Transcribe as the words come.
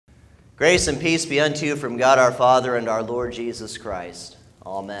Grace and peace be unto you from God our Father and our Lord Jesus Christ.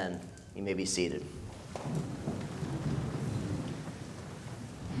 Amen. You may be seated.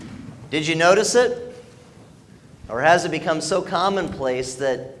 Did you notice it? Or has it become so commonplace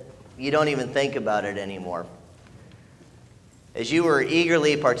that you don't even think about it anymore? As you were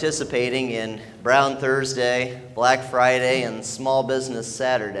eagerly participating in Brown Thursday, Black Friday, and Small Business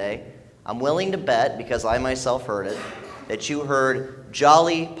Saturday, I'm willing to bet, because I myself heard it, that you heard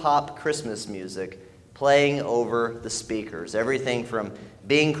jolly pop Christmas music playing over the speakers. Everything from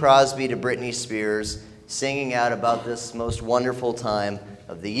Bing Crosby to Britney Spears singing out about this most wonderful time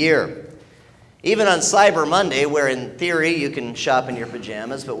of the year. Even on Cyber Monday, where in theory you can shop in your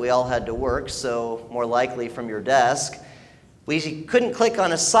pajamas, but we all had to work, so more likely from your desk, we couldn't click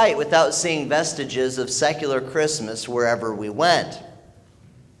on a site without seeing vestiges of secular Christmas wherever we went.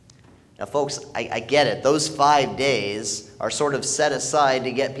 Now, folks, I get it. Those 5 days are sort of set aside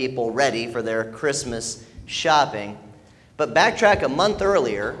to get people ready for their Christmas shopping. But backtrack a month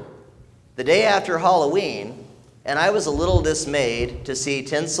earlier, the day after Halloween, and I was a little dismayed to see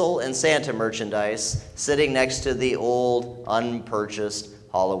tinsel and Santa merchandise sitting next to the old, unpurchased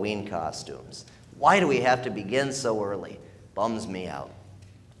Halloween costumes. Why do we have to begin so early? Bums me out.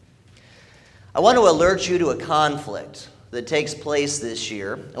 I want to alert you to a conflict that takes place this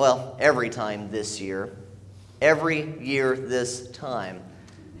year, well, every time this year, every year this time,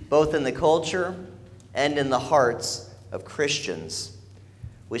 both in the culture and in the hearts of Christians.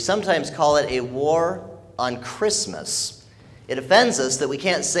 We sometimes call it a war on Christmas. It offends us that we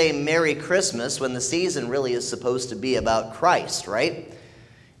can't say Merry Christmas when the season really is supposed to be about Christ, right?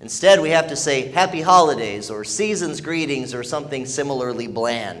 Instead, we have to say Happy Holidays or Season's Greetings or something similarly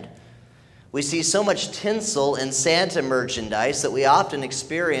bland. We see so much tinsel and Santa merchandise that we often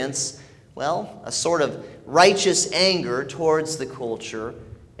experience, well, a sort of righteous anger towards the culture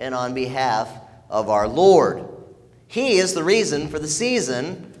and on behalf of our Lord. He is the reason for the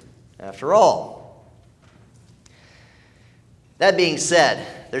season, after all. That being said,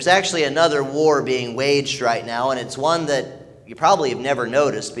 there's actually another war being waged right now, and it's one that you probably have never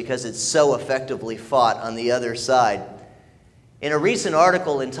noticed because it's so effectively fought on the other side. In a recent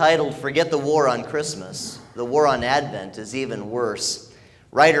article entitled "Forget the War on Christmas, the War on Advent is even worse,"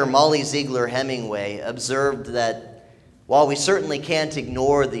 writer Molly Ziegler Hemingway observed that while we certainly can't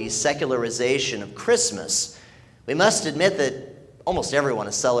ignore the secularization of Christmas, we must admit that almost everyone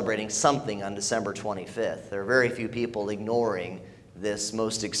is celebrating something on December 25th. There are very few people ignoring this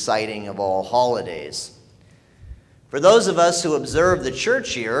most exciting of all holidays. For those of us who observe the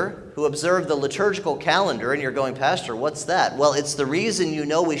church year, who observe the liturgical calendar, and you're going, Pastor, what's that? Well, it's the reason you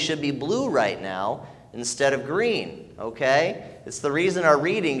know we should be blue right now instead of green, okay? It's the reason our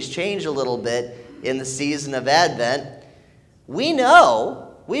readings change a little bit in the season of Advent. We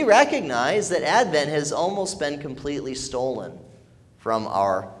know, we recognize that Advent has almost been completely stolen from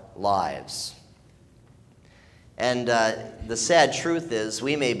our lives. And the sad truth is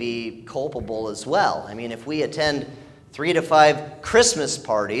we may be culpable as well. I mean, if we attend 3 to 5 Christmas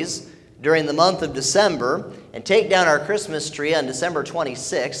parties during the month of December and take down our Christmas tree on December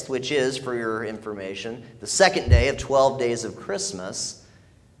 26th, which is, for your information, the second day of 12 days of Christmas,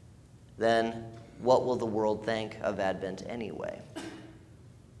 then what will the world think of Advent anyway?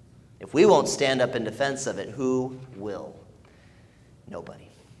 If we won't stand up in defense of it, who will? Nobody.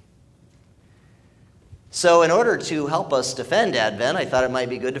 So in order to help us defend Advent, I thought it might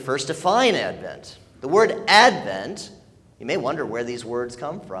be good to first define Advent. The word Advent, you may wonder where these words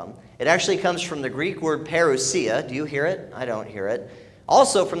come from. It actually comes from the Greek word parousia. Do you hear it? I don't hear it.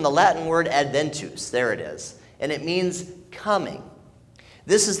 Also from the Latin word adventus. There it is. And it means coming.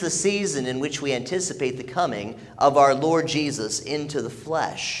 This is the season in which we anticipate the coming of our Lord Jesus into the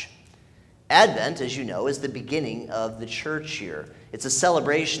flesh. Advent, as you know, is the beginning of the church year. It's a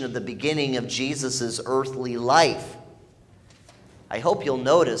celebration of the beginning of Jesus' earthly life. I hope you'll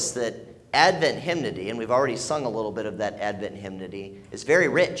notice that Advent hymnody, and we've already sung a little bit of that Advent hymnody, is very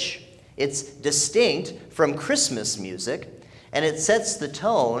rich. It's distinct from Christmas music, and it sets the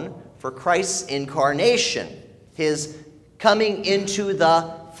tone for Christ's incarnation, his coming into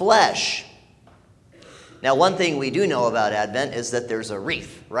the flesh. Now, one thing we do know about Advent is that there's a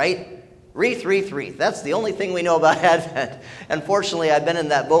wreath, right? Wreath, wreath, wreath. That's the only thing we know about Advent. Unfortunately, I've been in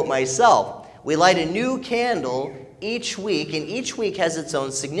that boat myself. We light a new candle each week, and each week has its own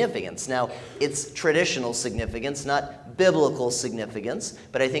significance. Now, it's traditional significance, not biblical significance,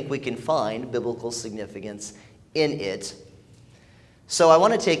 but I think we can find biblical significance in it. So I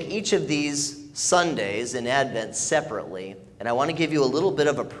want to take each of these Sundays in Advent separately, and I want to give you a little bit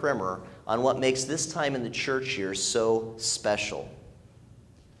of a primer on what makes this time in the church year so special.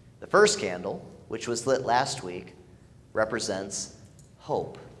 The first candle, which was lit last week, represents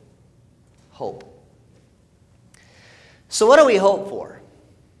hope. Hope. So what do we hope for?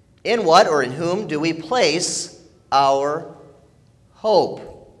 In what or in whom do we place our hope?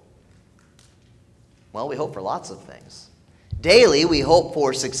 Well, we hope for lots of things. Daily, we hope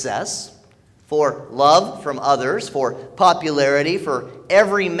for success, for love from others, for popularity, for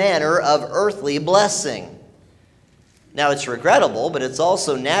every manner of earthly blessing. Now, it's regrettable, but it's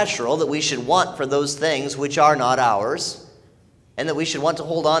also natural that we should want for those things which are not ours, and that we should want to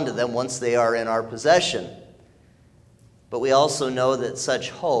hold on to them once they are in our possession. But we also know that such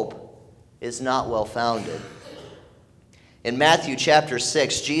hope is not well-founded. In Matthew chapter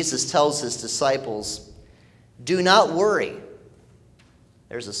 6, Jesus tells his disciples, "Do not worry."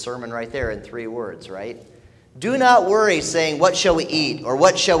 There's a sermon right there in 3 words, right? Do not worry, saying, "What shall we eat? Or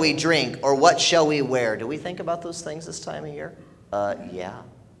what shall we drink? Or what shall we wear?" Do we think about those things this time of year? Yeah,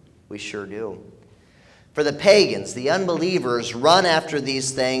 we sure do. For the pagans, the unbelievers, run after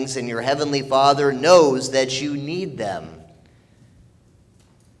these things, and your heavenly Father knows that you need them.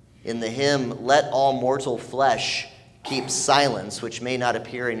 In the hymn, "Let All Mortal Flesh Keep Silence," which may not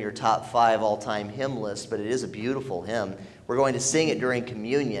appear in your top 5 all-time hymn list, but it is a beautiful hymn. We're going to sing it during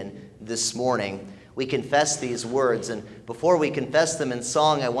communion this morning. We confess these words, and before we confess them in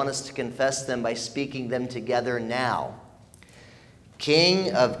song, I want us to confess them by speaking them together now.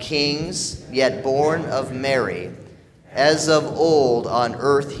 King of kings, yet born of Mary, as of old on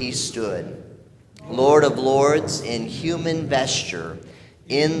earth he stood. Lord of lords, in human vesture,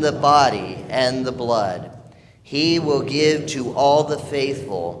 in the body and the blood, he will give to all the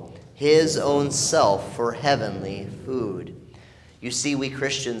faithful his own self for heavenly food. You see, we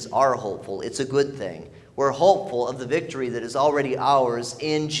Christians are hopeful. It's a good thing. We're hopeful of the victory that is already ours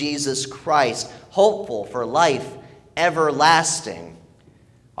in Jesus Christ, hopeful for life everlasting.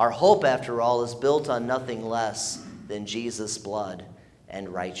 Our hope, after all, is built on nothing less than Jesus' blood and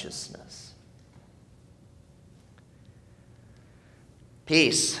righteousness.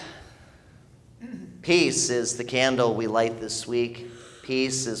 Peace. Peace is the candle we light this week.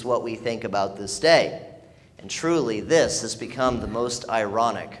 Peace is what we think about this day. And truly, this has become the most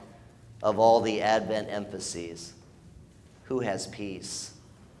ironic of all the Advent emphases. Who has peace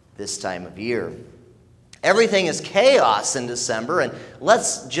this time of year? Everything is chaos in December, and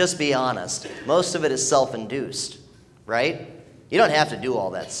let's just be honest. Most of it is self-induced, right? You don't have to do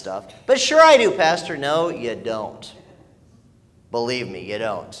all that stuff. But sure I do, Pastor. No, you don't. Believe me, you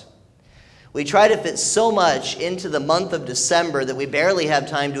don't. We try to fit so much into the month of December that we barely have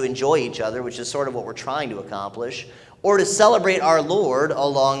time to enjoy each other, which is sort of what we're trying to accomplish, or to celebrate our Lord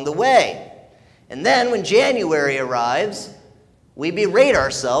along the way. And then when January arrives, we berate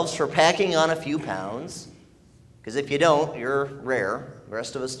ourselves for packing on a few pounds, because if you don't, you're rare, the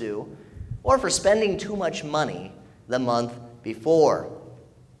rest of us do, or for spending too much money the month before.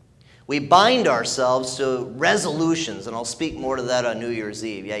 We bind ourselves to resolutions, and I'll speak more to that on New Year's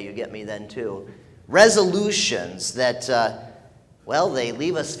Eve. Yeah, you get me then too. Resolutions that, they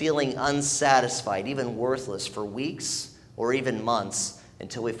leave us feeling unsatisfied, even worthless for weeks or even months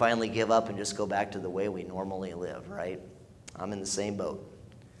until we finally give up and just go back to the way we normally live, right? I'm in the same boat.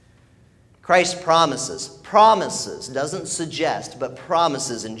 Christ promises, doesn't suggest, but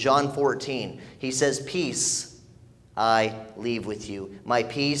promises in John 14. He says, "Peace I leave with you. My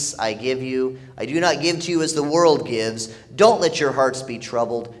peace I give you. I do not give to you as the world gives. Don't let your hearts be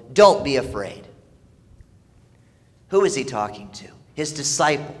troubled. Don't be afraid." Who is he talking to? His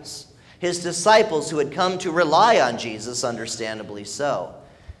disciples. His disciples who had come to rely on Jesus, understandably so.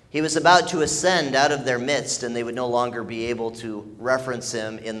 He was about to ascend out of their midst, and they would no longer be able to reference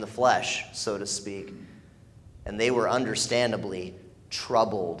him in the flesh, so to speak. And they were understandably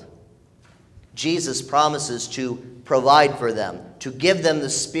troubled. Jesus promises to provide for them, to give them the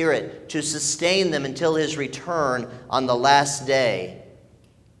Spirit, to sustain them until his return on the last day.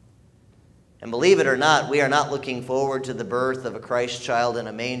 And believe it or not, we are not looking forward to the birth of a Christ child in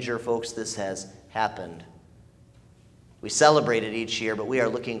a manger. Folks, this has happened. We celebrate it each year, but we are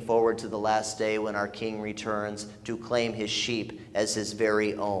looking forward to the last day when our King returns to claim his sheep as his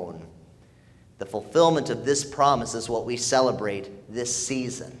very own. The fulfillment of this promise is what we celebrate this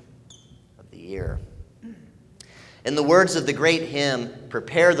season of the year. In the words of the great hymn,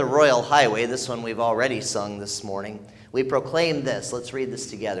 "Prepare the Royal Highway," this one we've already sung this morning, we proclaim this. Let's read this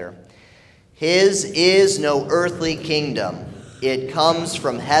together. "His is no earthly kingdom. It comes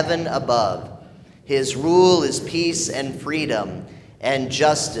from heaven above. His rule is peace and freedom, and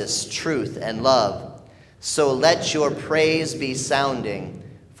justice, truth, and love. So let your praise be sounding,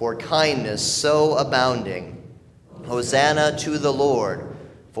 for kindness so abounding. Hosanna to the Lord,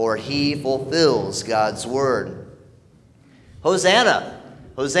 for he fulfills God's word. Hosanna.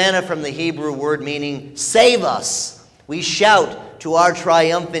 Hosanna from the Hebrew word meaning save us. We shout to our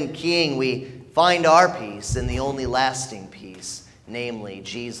triumphant King. We find our peace in the only lasting peace, namely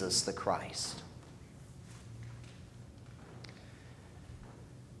Jesus the Christ.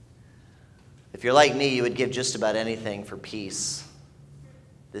 If you're like me, you would give just about anything for peace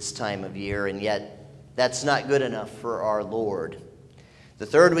this time of year, and yet that's not good enough for our Lord. The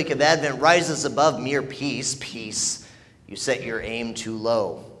third week of Advent rises above mere peace. Peace, you set your aim too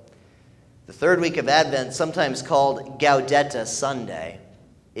low. The third week of Advent, sometimes called Gaudete Sunday,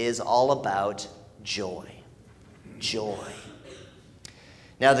 is all about joy. Joy.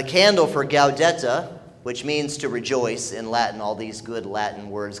 Now, the candle for Gaudete, which means to rejoice in Latin, all these good Latin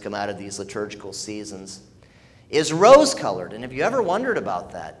words come out of these liturgical seasons, is rose-colored. And have you ever wondered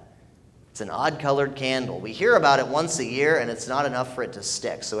about that? It's an odd-colored candle. We hear about it once a year, and it's not enough for it to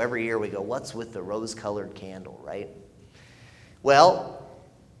stick. So every year we go, what's with the rose-colored candle, right? Well,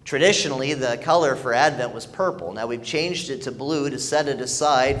 traditionally, the color for Advent was purple. Now, we've changed it to blue to set it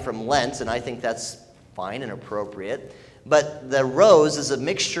aside from Lent, and I think that's fine and appropriate. But the rose is a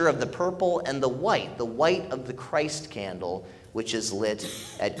mixture of the purple and the white of the Christ candle, which is lit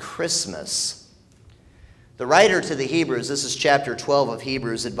at Christmas. The writer to the Hebrews, this is chapter 12 of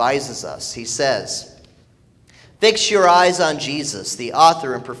Hebrews, advises us. He says, "Fix your eyes on Jesus, the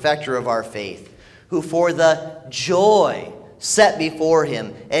author and perfecter of our faith, who for the joy set before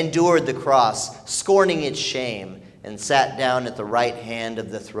him endured the cross, scorning its shame, and sat down at the right hand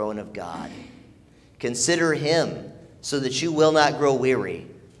of the throne of God. Consider him, so that you will not grow weary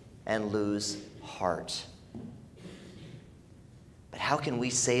and lose heart." But how can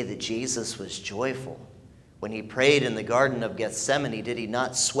we say that Jesus was joyful? When he prayed in the Garden of Gethsemane, did he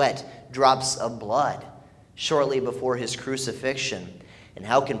not sweat drops of blood shortly before his crucifixion? And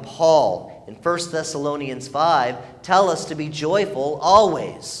how can Paul in 1 Thessalonians 5 tell us to be joyful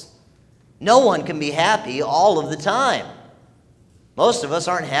always? No one can be happy all of the time. Most of us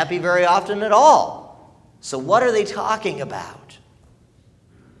aren't happy very often at all. So what are they talking about?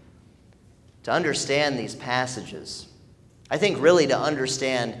 To understand these passages, I think really to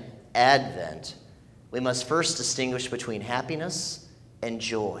understand Advent, we must first distinguish between happiness and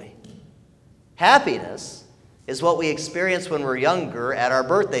joy. Happiness is what we experience when we're younger at our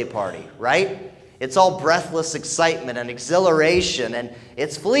birthday party, right? It's all breathless excitement and exhilaration, and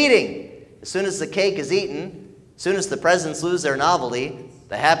it's fleeting. As soon as the cake is eaten, as soon as the presents lose their novelty,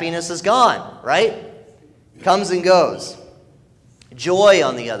 the happiness is gone, right? Comes and goes. Joy,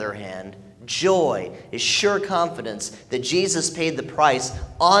 on the other hand, joy is sure confidence that Jesus paid the price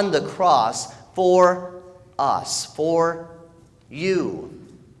on the cross for us, for you.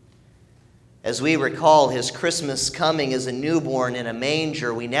 As we recall his Christmas coming as a newborn in a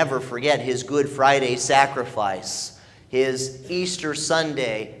manger, we never forget his Good Friday sacrifice, his Easter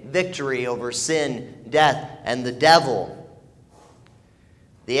Sunday victory over sin, death, and the devil.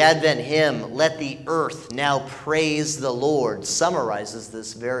 The Advent hymn, "Let the Earth Now Praise the Lord," summarizes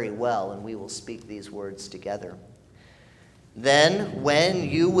this very well, and we will speak these words together. "Then, when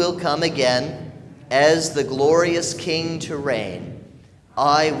you will come again as the glorious King to reign,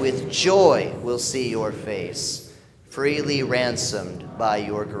 I with joy will see your face, freely ransomed by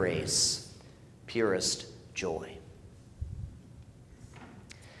your grace, purest joy."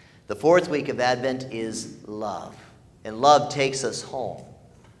 The fourth week of Advent is love, and love takes us home,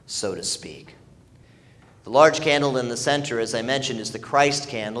 so to speak. The large candle in the center, as I mentioned, is the Christ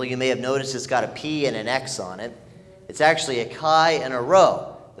candle. You may have noticed it's got a P and an X on it. It's actually a chi and a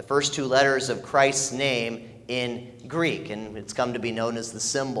rho, the first two letters of Christ's name in Greek, and it's come to be known as the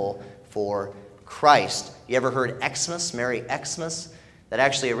symbol for Christ. You ever heard Xmas, Merry Xmas? That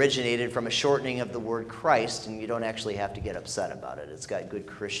actually originated from a shortening of the word Christ, and you don't actually have to get upset about it. It's got good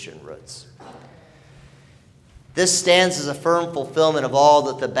Christian roots. This stands as a firm fulfillment of all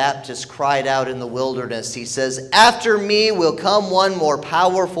that the Baptist cried out in the wilderness. He says, "After me will come one more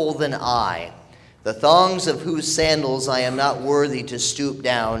powerful than I, the thongs of whose sandals I am not worthy to stoop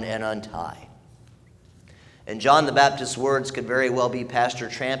down and untie." And John the Baptist's words could very well be Pastor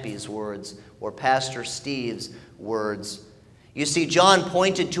Trampy's words or Pastor Steve's words. You see, John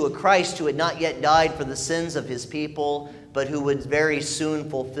pointed to a Christ who had not yet died for the sins of his people, but who would very soon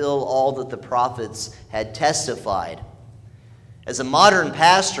fulfill all that the prophets had testified. As a modern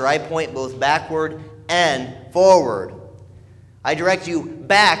pastor, I point both backward and forward. I direct you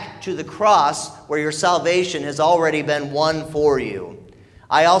back to the cross where your salvation has already been won for you.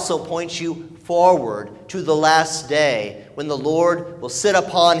 I also point you forward to the last day when the Lord will sit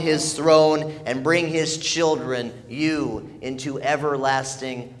upon his throne and bring his children, you, into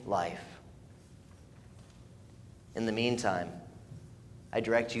everlasting life. In the meantime, I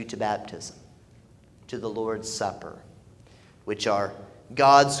direct you to baptism, to the Lord's Supper, which are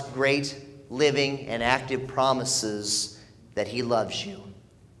God's great, living, and active promises that he loves you,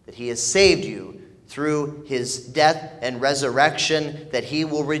 that he has saved you through his death and resurrection, that he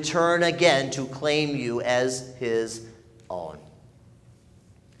will return again to claim you as his own.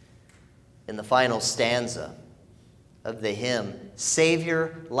 In the final stanza of the hymn,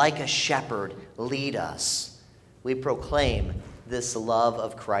 Savior, like a shepherd, lead us, we proclaim this love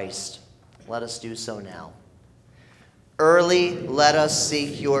of Christ. Let us do so now. Early let us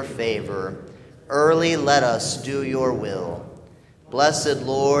seek your favor. Early let us do your will. Blessed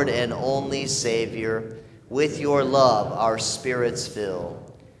Lord and only Savior, with your love our spirits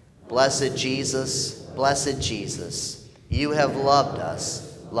fill. Blessed Jesus, you have loved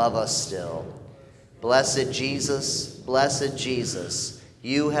us, love us still. Blessed Jesus,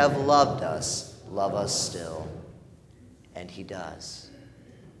 you have loved us, love us still. And he does.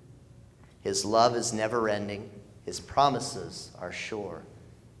 His love is never ending. His promises are sure.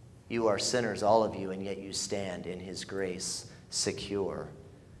 You are sinners, all of you, and yet you stand in his grace secure.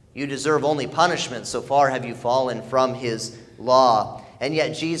 You deserve only punishment, so far have you fallen from his law. And yet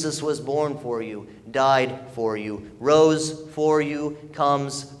Jesus was born for you, died for you, rose for you,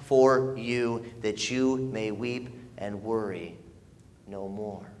 comes for you, that you may weep and worry no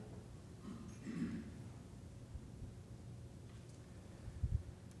more.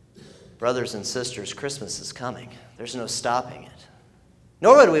 Brothers and sisters, Christmas is coming. There's no stopping it.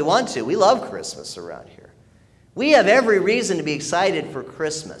 Nor would we want to. We love Christmas around here. We have every reason to be excited for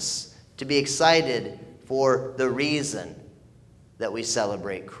Christmas, to be excited for the reason that we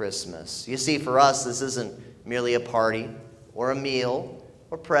celebrate Christmas. You see, for us, this isn't merely a party or a meal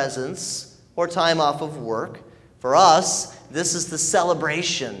or presents or time off of work. For us, this is the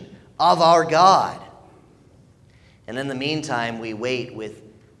celebration of our God. And in the meantime, we wait with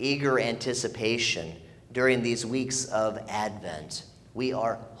eager anticipation during these weeks of Advent. We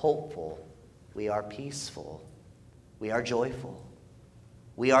are hopeful. We are peaceful. We are joyful.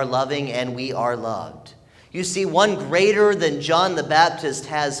 We are loving and we are loved. You see, one greater than John the Baptist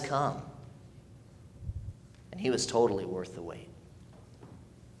has come. And he was totally worth the wait.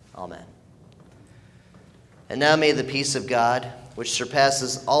 Amen. And now may the peace of God, which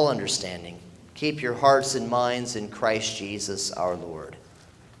surpasses all understanding, keep your hearts and minds in Christ Jesus our Lord.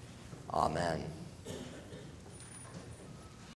 Amen.